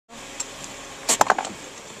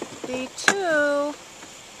Dodie too.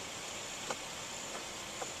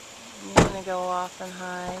 I'm gonna go off and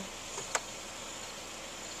hide.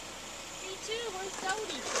 Me too. Where's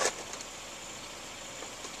Dodie?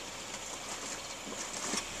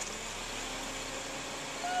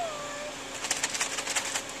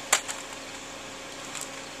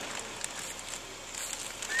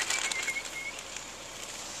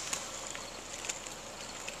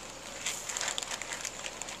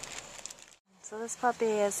 So this puppy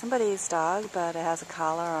is somebody's dog, but it has a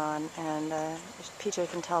collar on, and PJ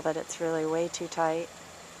can tell that it's really way too tight.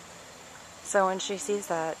 So when she sees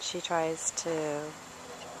that, she tries to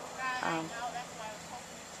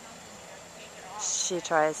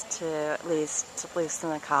at least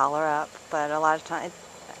loosen the collar up, but a lot of times,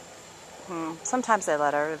 sometimes they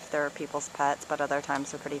let her if they're people's pets, but other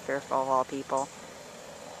times they're pretty fearful of all people.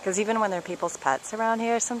 Because even when they're people's pets around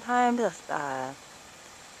here, sometimes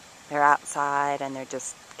they're outside and they're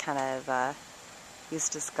just kind of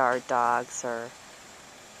used as guard dogs, or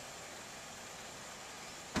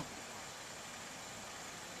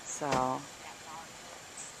so.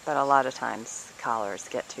 But a lot of times collars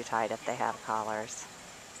get too tight if they have collars,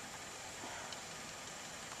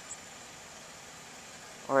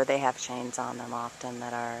 or they have chains on them often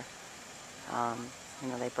that are,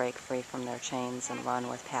 they break free from their chains and run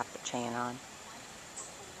with half the chain on.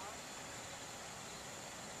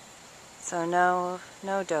 So no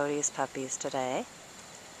Dodie's puppies today.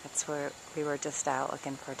 That's where we were just out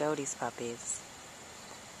looking for Dodie's puppies.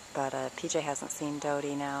 But PJ hasn't seen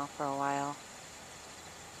Dodie now for a while.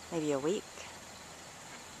 Maybe a week.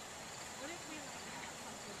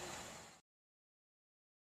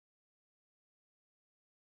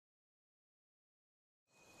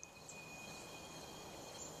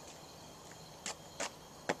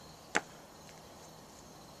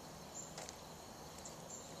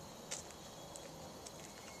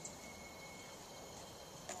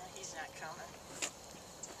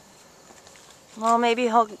 Well, maybe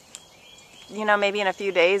he'll, maybe in a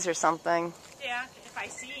few days or something. Yeah, if I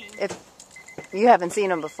see him. If you haven't seen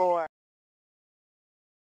him before.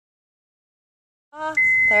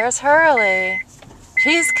 There's Hurley.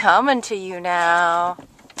 He's coming to you now.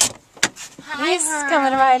 Hi, He's Hurley.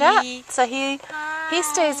 coming right up. So he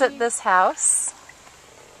stays at this house.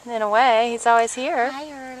 In a way, he's always here. Hi,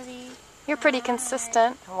 Hurley. You're pretty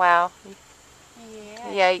consistent. Wow.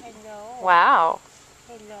 Yeah. Yeah. Hello. Wow.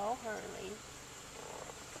 Hello, Hurley.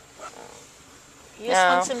 You just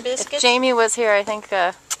want some biscuits? If Jamie was here, I think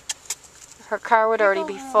her car would already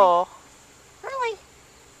be full. Hurley.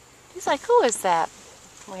 He's like, who is that?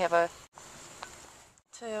 We have a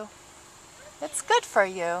two. It's good for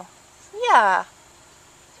you. Yeah.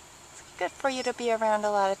 It's good for you to be around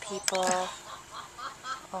a lot of people.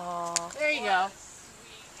 Oh. There you go.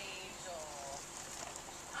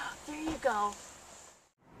 There you go.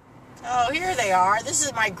 Oh, here they are. This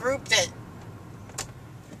is my group that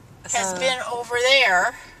has been over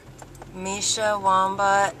there. MIscha,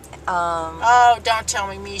 Womba. Oh, don't tell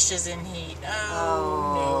me Misha's in heat.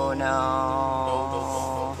 Oh,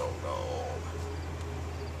 no.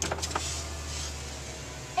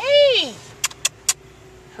 Hey!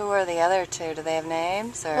 Who are the other two? Do they have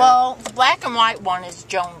names? Or? Well, the black and white one is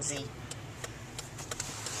Jonesy.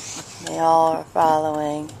 They all are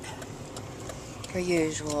following, per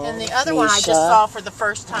usual. And the other one I just saw for the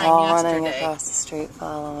first time all yesterday. Running across the street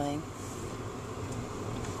following.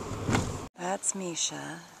 That's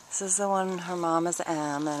MIscha. This is the one, her mom is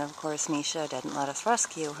M, and of course MIscha didn't let us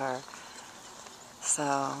rescue her.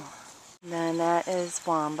 So, then that is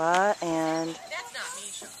Womba, and... That's not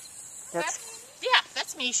MIscha.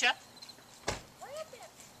 That's MIscha.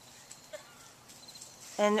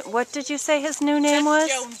 And what did you say his new name was?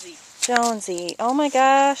 Jonesy. Jonesy. Oh my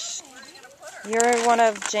gosh. You're one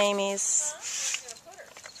of Jamie's.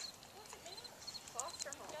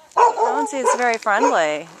 Jonesy is very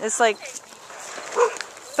friendly. It's like,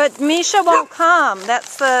 but MIscha won't come.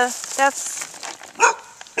 That's. Well,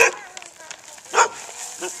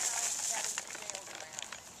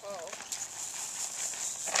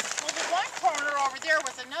 the one corner over there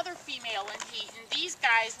was another female in heat, and these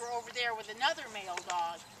guys were over there with another male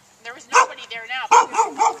dog. And there was nobody there now, but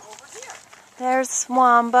there's over here. There's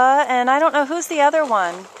Womba, and I don't know who's the other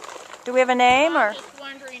one. Do we have a name, or? I'm just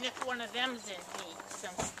wondering if one of them's in heat,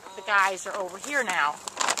 since the guys are over here now.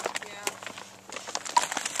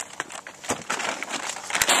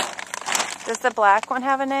 Does the black one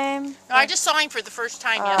have a name? No, I just saw him for the first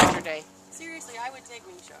time yesterday. Seriously, I would take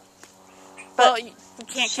MIscha. Well, you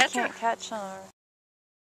can't She catch can't her. catch her.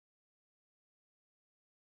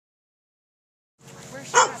 Where's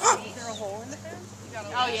she at? Is there a hole in the fence? You got a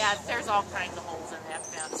Oh yeah, there's all kinds of holes in that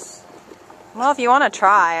fence. Well, if you want to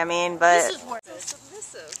try, I mean, but... This is where...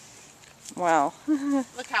 Submissive. Well.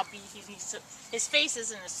 Look how big he's... His face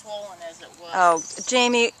isn't as swollen as it was. Oh,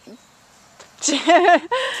 Jamie...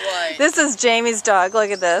 What? This is Jamie's dog.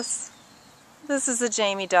 Look at this. This is a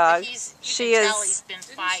Jamie dog. She is... Didn't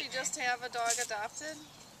she just have a dog adopted?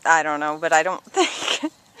 I don't know, but I don't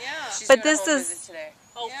think... Yeah. But this is... Today.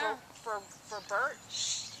 Oh, yeah. for Bert?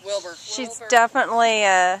 Wilbur. She's definitely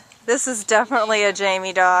a... This is definitely a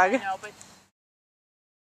Jamie dog. I know, but...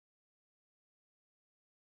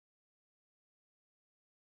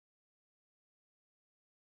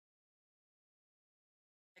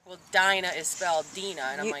 Well, Dinah is spelled Dina,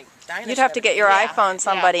 and I'm like, Dinah. You'd have to get your iPhone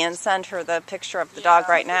somebody and send her the picture of the dog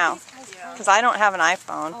right now. Because I don't have an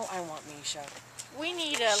iPhone. Oh, I want MIscha. We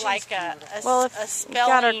need a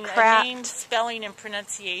spelling, a name, spelling, and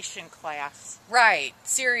pronunciation class. Right.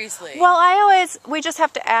 Seriously. Well, we just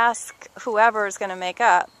have to ask whoever is going to make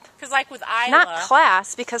up. Because like with Isla... Not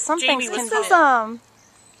class, because some things can...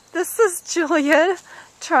 This is Julia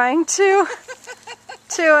trying to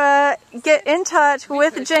get in touch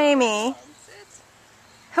with Jamie.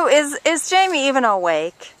 Who is Jamie even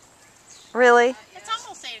awake? Really? It's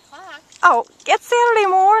almost 8 o'clock. Oh, it's Saturday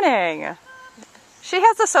morning. She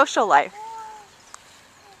has a social life.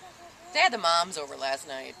 They had the moms over last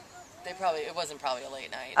night. It wasn't probably a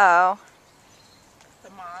late night. Oh.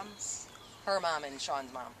 The moms? Her mom and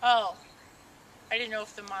Sean's mom. Oh. I didn't know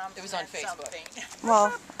if the moms It was on Facebook. Something.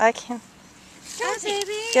 Well, I can Jonesy.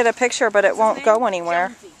 get a picture, but it won't go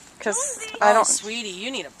anywhere. Because I don't... sweetie, you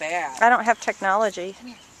need a bath. I don't have technology. Come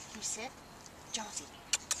here. Can you sit? Jonesy.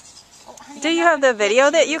 Oh, honey, Do you have the video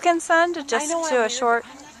that you can send? Just to a short...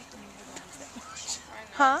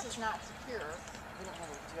 Huh? This is not secure.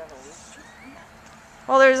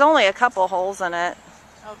 Well, there's only a couple holes in it.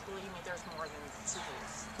 Oh, believe me, there's more than 2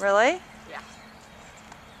 holes. Really? Yeah.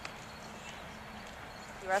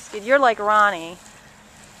 You rescued. You're like Ronnie.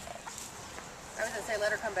 I was going to say,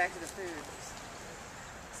 let her come back to the food.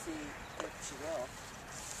 See if she will.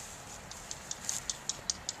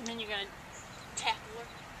 And then you're going to tackle her.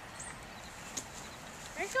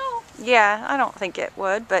 There you go. Yeah, I don't think it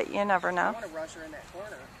would, but you never I know. want to rush her in that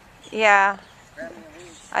corner. Yeah, Grab me a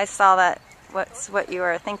leash. I saw that. What's what you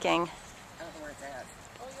were thinking? I don't know where it's at.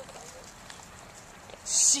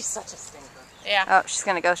 She's such a stinker. Yeah. Oh, she's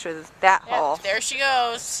going to go through that hole. There she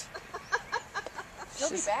goes. She'll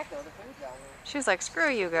be back, though. The food's down there. She was like, screw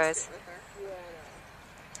you guys.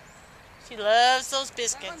 She loves those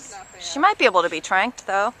biscuits. She might be able to be tranked,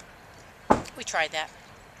 though. We tried that.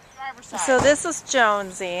 So this is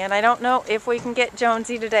Jonesy, and I don't know if we can get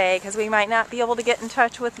Jonesy today, because we might not be able to get in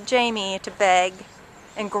touch with Jamie to beg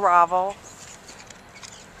and grovel.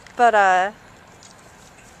 But,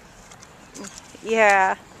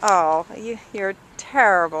 yeah. Oh, you're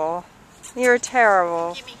terrible. You're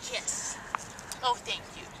terrible. Give me a kiss. Oh, thank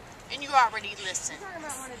you. And you already listened.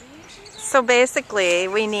 So basically,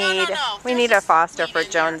 we need a foster for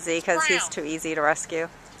Jonesy because he's Brown. too easy to rescue.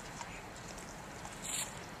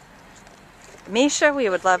 MIscha we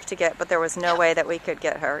would love to get, but there was no way that we could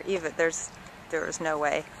get her. Even there was no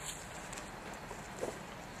way.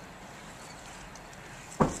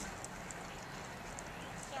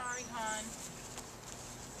 Sorry, hon.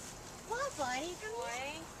 What, buddy?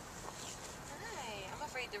 Boy. Hi. I'm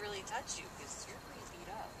afraid to really touch you because you're pretty beat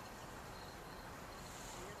up.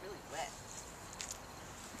 You're really wet.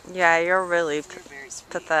 Yeah, you're really You're very sweet.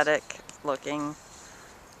 pathetic looking.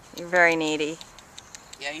 You're very needy.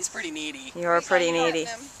 Yeah, he's pretty needy. You're pretty needy.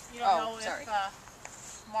 You don't know sorry.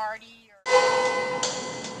 if Marty or...